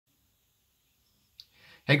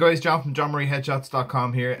Hey guys, John from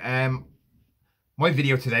JohnMarieHeadshots.com here. My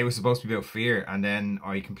video today was supposed to be about fear, and then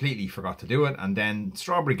I completely forgot to do it, and then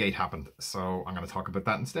StrawberryGate happened, so I'm going to talk about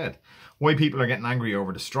that instead. Why people are getting angry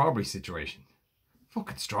over the strawberry situation.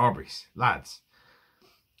 Fucking strawberries, lads.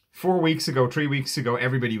 3 weeks ago,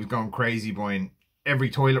 everybody was going crazy buying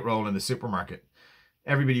every toilet roll in the supermarket.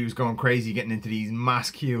 Everybody was going crazy getting into these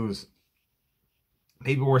mass queues.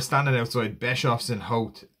 People were standing outside Beshoff's in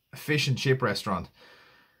Hoth, a fish and chip restaurant,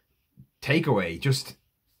 takeaway, just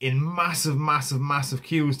in massive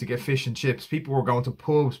queues to get fish and chips. People were going to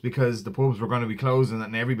pubs because the pubs were going to be closing,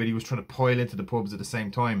 and everybody was trying to pile into the pubs at the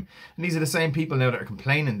same time. And these are the same people now that are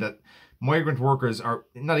complaining that migrant workers, or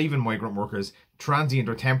not even migrant workers, transient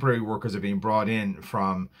or temporary workers, are being brought in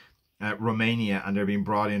from Romania, and they're being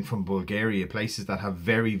brought in from Bulgaria, places that have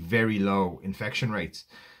very low infection rates,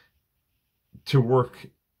 to work,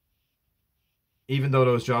 even though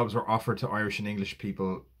those jobs were offered to Irish and English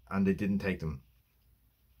people and they didn't take them.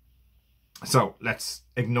 So let's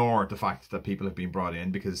ignore the fact that people have been brought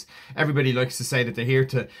in, because everybody likes to say that they're here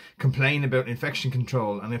to complain about infection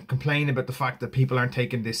control and complain about the fact that people aren't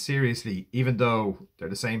taking this seriously, even though they're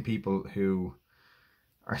the same people who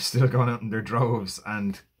are still going out in their droves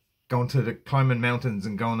and going to the climbing mountains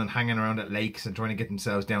and going and hanging around at lakes and trying to get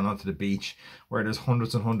themselves down onto the beach where there's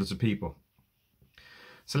hundreds and hundreds of people.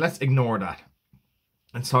 So let's ignore that.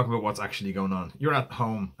 Let's talk about what's actually going on. You're at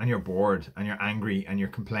home and you're bored and you're angry and you're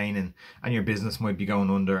complaining, and your business might be going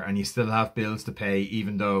under, and you still have bills to pay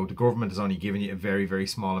even though the government is only giving you a very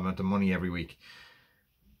small amount of money every week.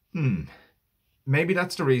 Maybe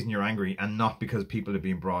that's the reason you're angry, and not because people are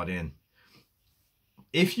being brought in.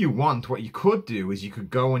 If you want, what you could do is you could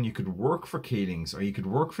go and you could work for Keelings, or you could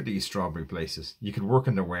work for these strawberry places. You could work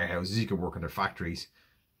in their warehouses, you could work in their factories.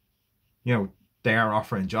 You know, they are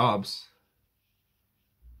offering jobs.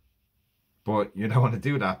 But you don't want to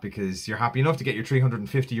do that because you're happy enough to get your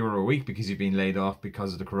 €350 a week because you've been laid off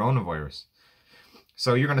because of the coronavirus.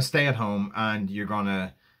 So you're going to stay at home and you're going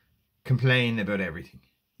to complain about everything.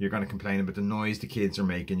 You're going to complain about the noise the kids are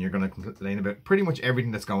making. You're going to complain about pretty much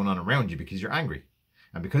everything that's going on around you because you're angry.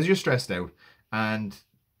 And because you're stressed out, and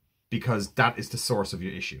because that is the source of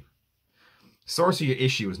your issue. Source of your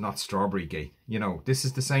issue is not StrawberryGate. You know, this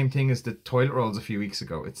is the same thing as the toilet rolls a few weeks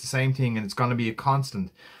ago. It's the same thing, and it's going to be a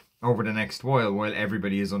constant over the next while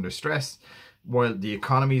everybody is under stress, while the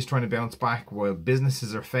economy is trying to bounce back, while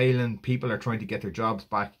businesses are failing, people are trying to get their jobs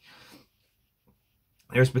back.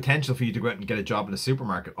 There's potential for you to go out and get a job in a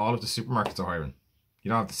supermarket. All of the supermarkets are hiring. You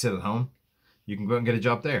don't have to sit at home. You can go out and get a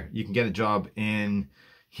job there. You can get a job in,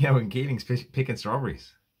 in Keelings picking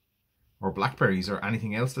strawberries or blackberries or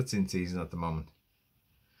anything else that's in season at the moment.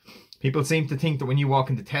 People seem to think that when you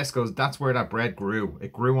walk into Tesco's, that's where that bread grew.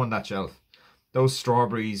 It grew on that shelf. Those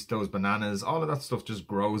strawberries, those bananas, all of that stuff just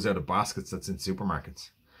grows out of baskets that's in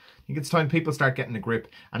supermarkets. I think it's time people start getting a grip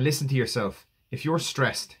and listen to yourself. If you're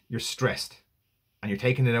stressed, and you're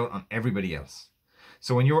taking it out on everybody else.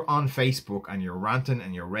 So when you're on Facebook and you're ranting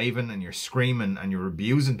and you're raving and you're screaming and you're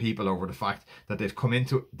abusing people over the fact that they've come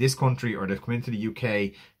into this country or they've come into the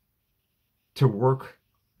UK to work,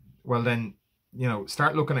 well then,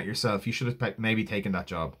 start looking at yourself. You should have maybe taken that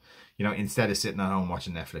job, instead of sitting at home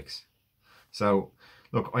watching Netflix. So,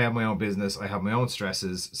 look, I have my own business, I have my own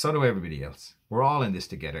stresses, so do everybody else. We're all in this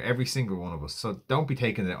together, every single one of us. So don't be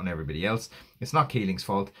taking it on everybody else. It's not Keeling's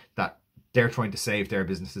fault that they're trying to save their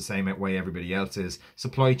business the same way everybody else is.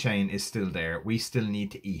 Supply chain is still there. We still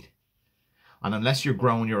need to eat. And unless you're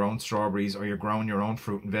growing your own strawberries or you're growing your own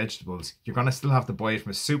fruit and vegetables, you're going to still have to buy it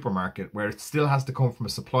from a supermarket where it still has to come from a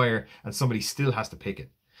supplier and somebody still has to pick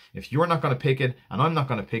it. If you're not going to pick it and I'm not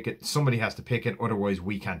going to pick it, somebody has to pick it, otherwise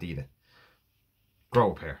we can't eat it.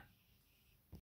 Grow up here.